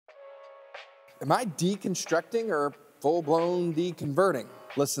Am I deconstructing or full-blown deconverting?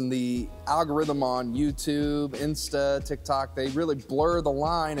 Listen, the algorithm on YouTube, Insta, TikTok, they really blur the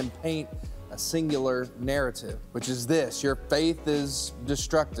line and paint a singular narrative, which is this: your faith is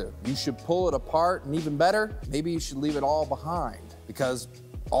destructive. You should pull it apart, and even better, maybe you should leave it all behind because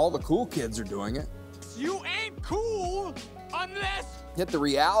all the cool kids are doing it. You ain't cool unless... Yet the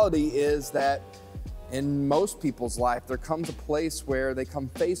reality is that in most people's life, there comes a place where they come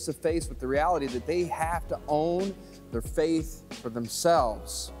face to face with the reality that they have to own their faith for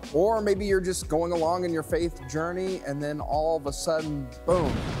themselves. Or maybe you're just going along in your faith journey and then all of a sudden, boom,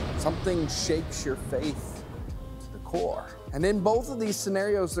 something shakes your faith to the core. And in both of these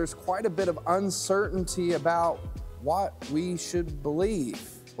scenarios, there's quite a bit of uncertainty about what we should believe.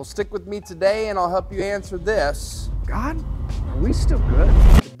 Well, stick with me today and I'll help you answer this. God, are we still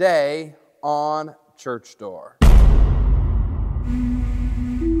good? Today on Church Door.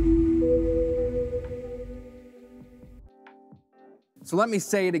 So let me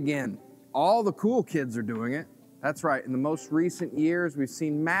say it again. All the cool kids are doing it. That's right. In the most recent years, we've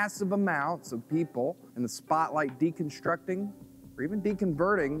seen massive amounts of people in the spotlight deconstructing or even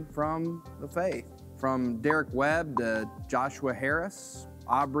deconverting from the faith. From Derek Webb to Joshua Harris,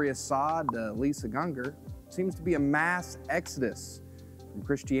 Aubrey Assad to Lisa Gungor, seems to be a mass exodus from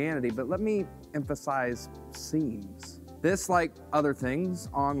Christianity, but let me emphasize seems. This, like other things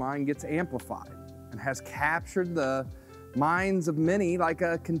online, gets amplified and has captured the minds of many like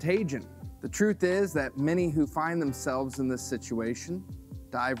a contagion. The truth is that many who find themselves in this situation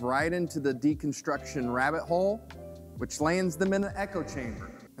dive right into the deconstruction rabbit hole, which lands them in an echo chamber.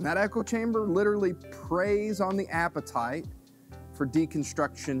 And that echo chamber literally preys on the appetite for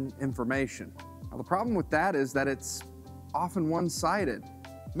deconstruction information. Now, the problem with that is that it's often one-sided.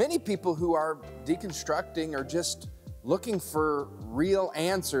 Many people who are deconstructing are just looking for real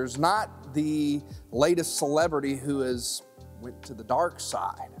answers, not the latest celebrity who has went to the dark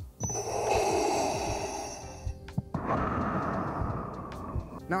side.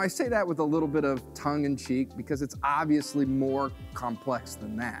 Now, I say that with a little bit of tongue-in-cheek because it's obviously more complex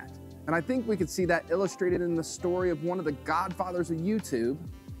than that. And I think we could see that illustrated in the story of one of the godfathers of YouTube,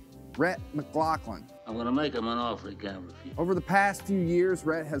 Rhett McLaughlin. I'm gonna make him an offer he can't refuse. Over the past few years,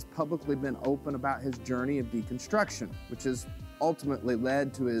 Rhett has publicly been open about his journey of deconstruction, which has ultimately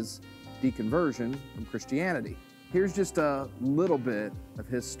led to his deconversion from Christianity. Here's just a little bit of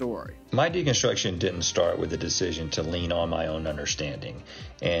his story. My deconstruction didn't start with the decision to lean on my own understanding.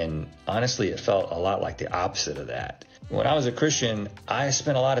 And honestly, it felt a lot like the opposite of that. When I was a Christian, I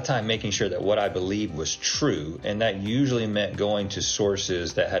spent a lot of time making sure that what I believed was true, and that usually meant going to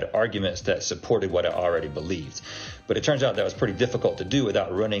sources that had arguments that supported what I already believed. But it turns out that was pretty difficult to do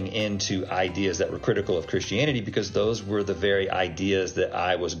without running into ideas that were critical of Christianity, because those were the very ideas that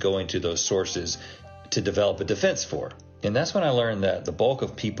I was going to those sources to develop a defense for. And that's when I learned that the bulk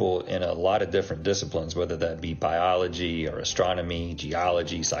of people in a lot of different disciplines, whether that be biology or astronomy,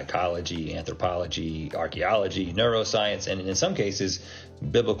 geology, psychology, anthropology, archaeology, neuroscience, and in some cases,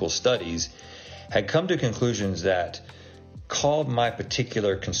 biblical studies, had come to conclusions that called my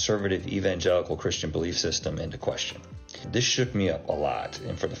particular conservative evangelical Christian belief system into question. This shook me up a lot.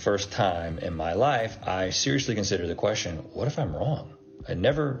 And for the first time in my life, I seriously considered the question, what if I'm wrong? I'd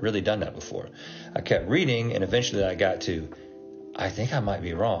never really done that before. I kept reading, and eventually I got to, I think I might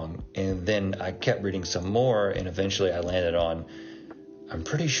be wrong. And then I kept reading some more, and eventually I landed on, I'm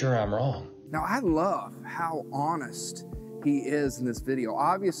pretty sure I'm wrong. Now, I love how honest he is in this video.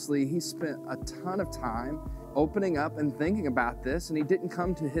 Obviously, he spent a ton of time opening up and thinking about this, and he didn't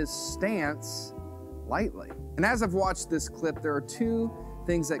come to his stance lightly. And as I've watched this clip, there are two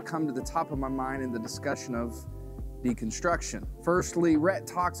things that come to the top of my mind in the discussion of deconstruction. Firstly, Rhett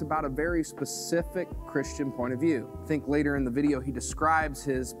talks about a very specific Christian point of view. I think later in the video, he describes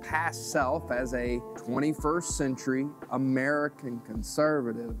his past self as a 21st century American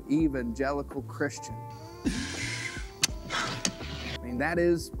conservative evangelical Christian. I mean, that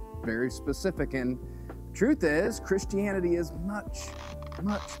is very specific, and the truth is, Christianity is much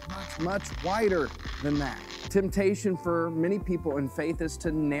wider than that. Temptation for many people in faith is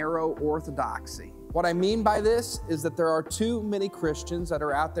to narrow orthodoxy. What I mean by this is that there are too many Christians that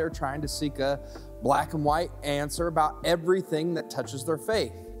are out there trying to seek a black and white answer about everything that touches their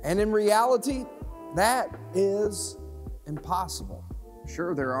faith. And in reality, that is impossible.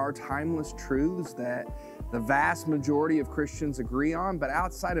 Sure, there are timeless truths that the vast majority of Christians agree on, but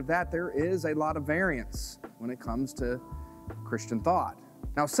outside of that, there is a lot of variance when it comes to Christian thought.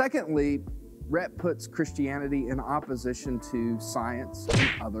 Now, secondly, Rhett puts Christianity in opposition to science and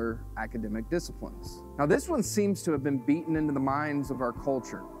other academic disciplines. Now, this one seems to have been beaten into the minds of our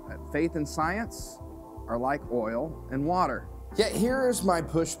culture, that faith and science are like oil and water. Yet here is my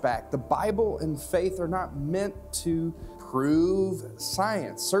pushback. The Bible and faith are not meant to prove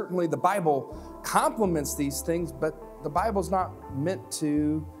science. Certainly the Bible complements these things, but the Bible's not meant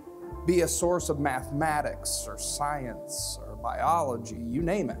to be a source of mathematics or science or biology, you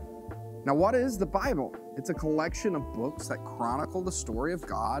name it. Now, what is the Bible? It's a collection of books that chronicle the story of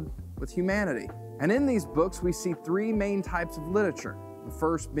God with humanity. And in these books, we see three main types of literature. The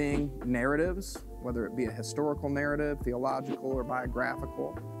first being narratives, whether it be a historical narrative, theological, or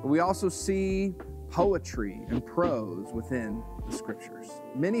biographical. But we also see poetry and prose within the scriptures.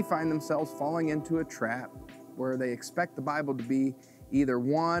 Many find themselves falling into a trap where they expect the Bible to be either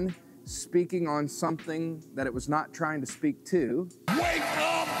one, speaking on something that it was not trying to speak to. Wake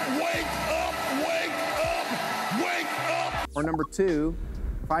up! Wake up! Wake up! Wake up! Or number two,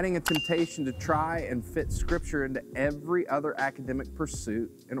 fighting a temptation to try and fit scripture into every other academic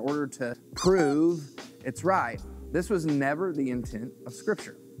pursuit in order to prove it's right. This was never the intent of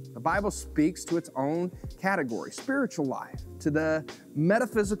scripture. The Bible speaks to its own category, spiritual life, to the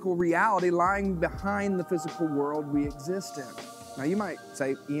metaphysical reality lying behind the physical world we exist in. Now you might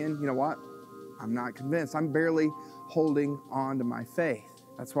say, Ian, you know what? I'm not convinced. I'm barely holding on to my faith.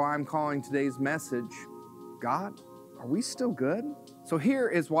 That's why I'm calling today's message, God, are we still good? So here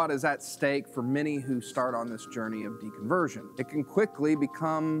is what is at stake for many who start on this journey of deconversion. It can quickly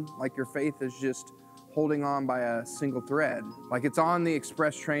become like your faith is just holding on by a single thread, like it's on the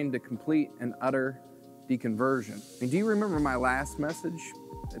express train to complete and utter deconversion. I mean, do you remember my last message?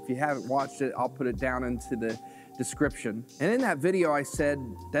 If you haven't watched it, I'll put it down into the description. And in that video, I said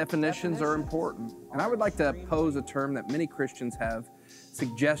definitions are important. And I would like to pose a term that many Christians have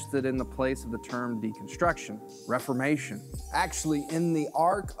suggested in the place of the term deconstruction, reformation. Actually, in the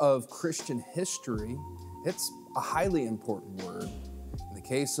arc of Christian history, it's a highly important word. In the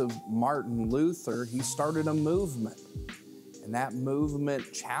case of Martin Luther, he started a movement. And that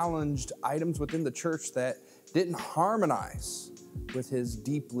movement challenged items within the church that didn't harmonize with his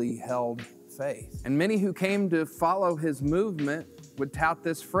deeply held faith. And many who came to follow his movement would tout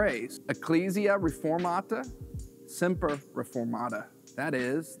this phrase, Ecclesia Reformata, Semper Reformata. That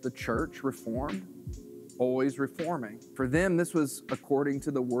is, the church reformed, always reforming. For them, this was according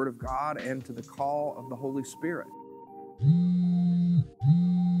to the Word of God and to the call of the Holy Spirit.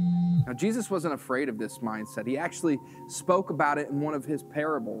 Now, Jesus wasn't afraid of this mindset. He actually spoke about it in one of his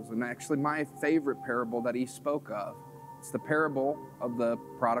parables, and actually my favorite parable that he spoke of. It's the parable of the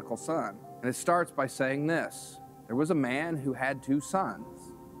prodigal son. And it starts by saying this, there was a man who had 2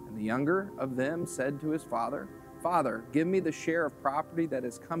 sons, and the younger of them said to his father, Father, give me the share of property that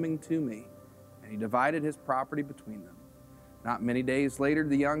is coming to me. And he divided his property between them. Not many days later,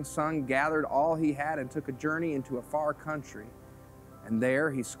 the young son gathered all he had and took a journey into a far country. And there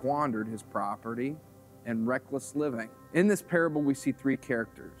he squandered his property in reckless living. In this parable, we see 3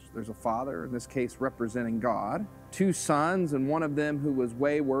 characters. There's a father, in this case representing God, 2 sons, and one of them who was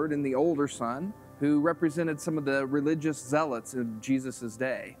wayward, and the older son, who represented some of the religious zealots of Jesus'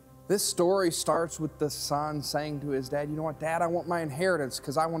 day. This story starts with the son saying to his dad, you know what, Dad, I want my inheritance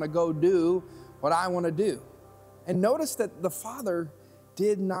because I want to go do what I want to do. And notice that the father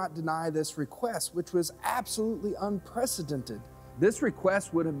did not deny this request, which was absolutely unprecedented. This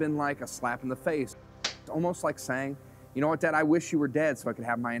request would have been like a slap in the face, almost like saying, you know what, Dad, I wish you were dead so I could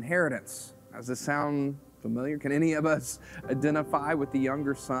have my inheritance. Does this sound familiar? Can any of us identify with the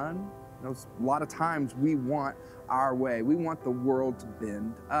younger son? You know, a lot of times we want our way. We want the world to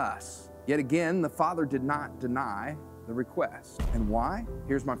bend us. Yet again, the father did not deny the request. And why?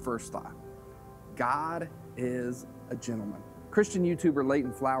 Here's my first thought. God is a gentleman. Christian YouTuber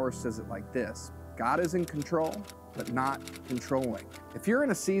Leighton Flowers says it like this, God is in control, but not controlling. If you're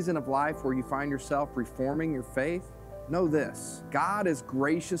in a season of life where you find yourself reforming your faith, know this, God is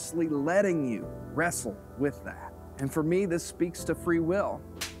graciously letting you wrestle with that. And for me, this speaks to free will.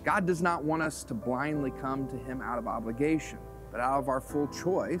 God does not want us to blindly come to him out of obligation, but out of our full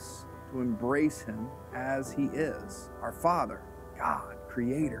choice to embrace him as he is, our Father, God,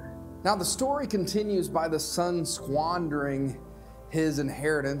 Creator. Now the story continues by the son squandering his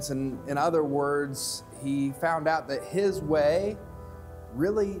inheritance, and in other words, he found out that his way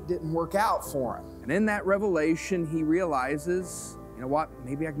really didn't work out for him. And in that revelation, he realizes, you know what,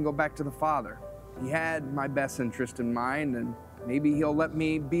 maybe I can go back to the Father. He had my best interest in mind, and maybe he'll let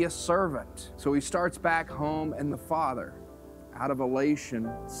me be a servant. So he starts back home, and the father, out of elation,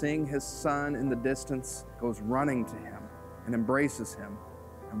 seeing his son in the distance, goes running to him and embraces him.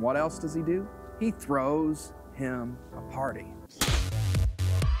 And what else does he do? he throws him a party.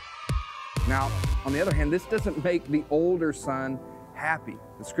 Now, on the other hand, this doesn't make the older son happy.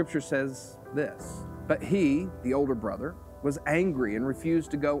 The scripture says this, but he, the older brother, was angry and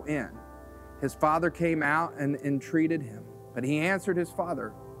refused to go in. His father came out and entreated him, but he answered his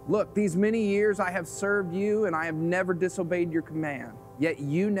father, look, these many years I have served you and I have never disobeyed your command. Yet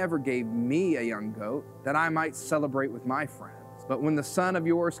you never gave me a young goat that I might celebrate with my friends. But when the son of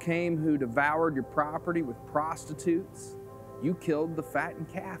yours came who devoured your property with prostitutes, you killed the fattened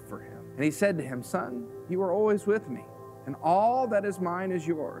calf for him. And he said to him, son, you are always with me, and all that is mine is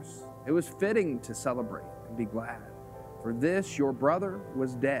yours. It was fitting to celebrate and be glad. For this your brother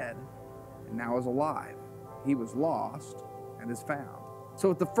was dead and now is alive. He was lost and is found. So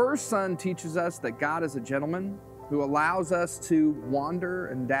if the first son teaches us that God is a gentleman who allows us to wander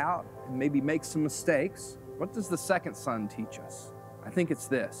and doubt and maybe make some mistakes, what does the second son teach us? I think it's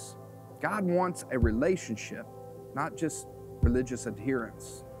this. God wants a relationship, not just religious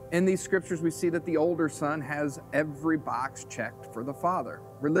adherence. In these scriptures, we see that the older son has every box checked for the father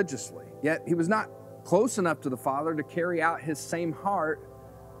religiously. Yet he was not close enough to the father to carry out his same heart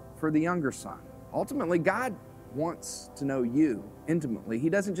for the younger son. Ultimately, God wants to know you intimately. He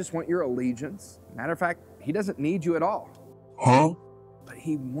doesn't just want your allegiance. Matter of fact, he doesn't need you at all. But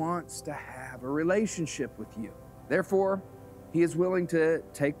he wants to have a relationship with you. Therefore, he is willing to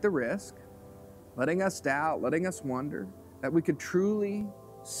take the risk, letting us doubt, letting us wonder, that we could truly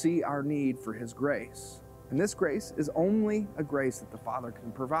see our need for his grace. And this grace is only a grace that the Father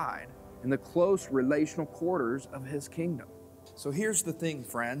can provide in the close relational quarters of his kingdom. So here's the thing,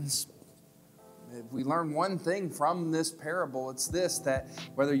 friends. If we learn one thing from this parable, it's this, that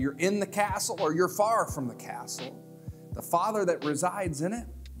whether you're in the castle or you're far from the castle, the Father that resides in it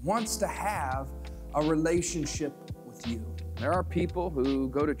wants to have a relationship with you. There are people who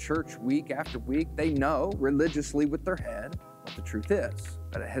go to church week after week. They know religiously with their head what the truth is,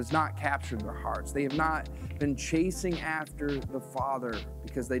 but it has not captured their hearts. They have not been chasing after the Father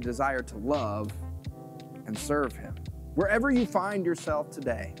because they desire to love and serve him. Wherever you find yourself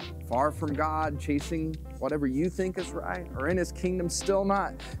today, far from God, chasing whatever you think is right, or in his kingdom, still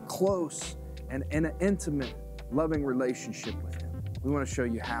not close and in an intimate, loving relationship with him, we want to show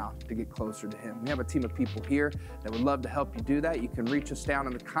you how to get closer to him. We have a team of people here that would love to help you do that. You can reach us down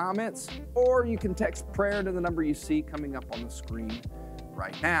in the comments, or you can text prayer to the number you see coming up on the screen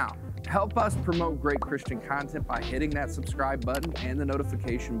right now. Help us promote great Christian content by hitting that subscribe button and the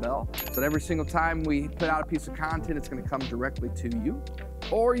notification bell, so that every single time we put out a piece of content, it's going to come directly to you.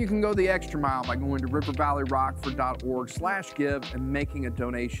 Or you can go the extra mile by going to rivervalleyrockford.org/give and making a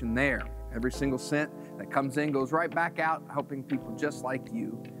donation there. Every single cent that comes in goes right back out, helping people just like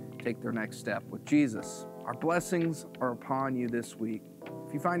you take their next step with Jesus. Our blessings are upon you this week.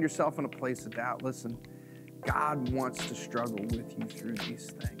 If you find yourself in a place of doubt, listen, God wants to struggle with you through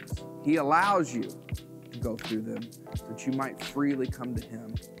these things. He allows you to go through them so that you might freely come to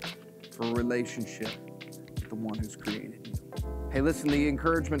him for a relationship with the one who's created you. Hey, listen, the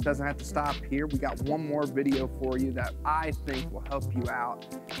encouragement doesn't have to stop here. We got one more video for you that I think will help you out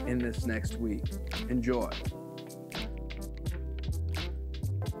in this next week. Enjoy.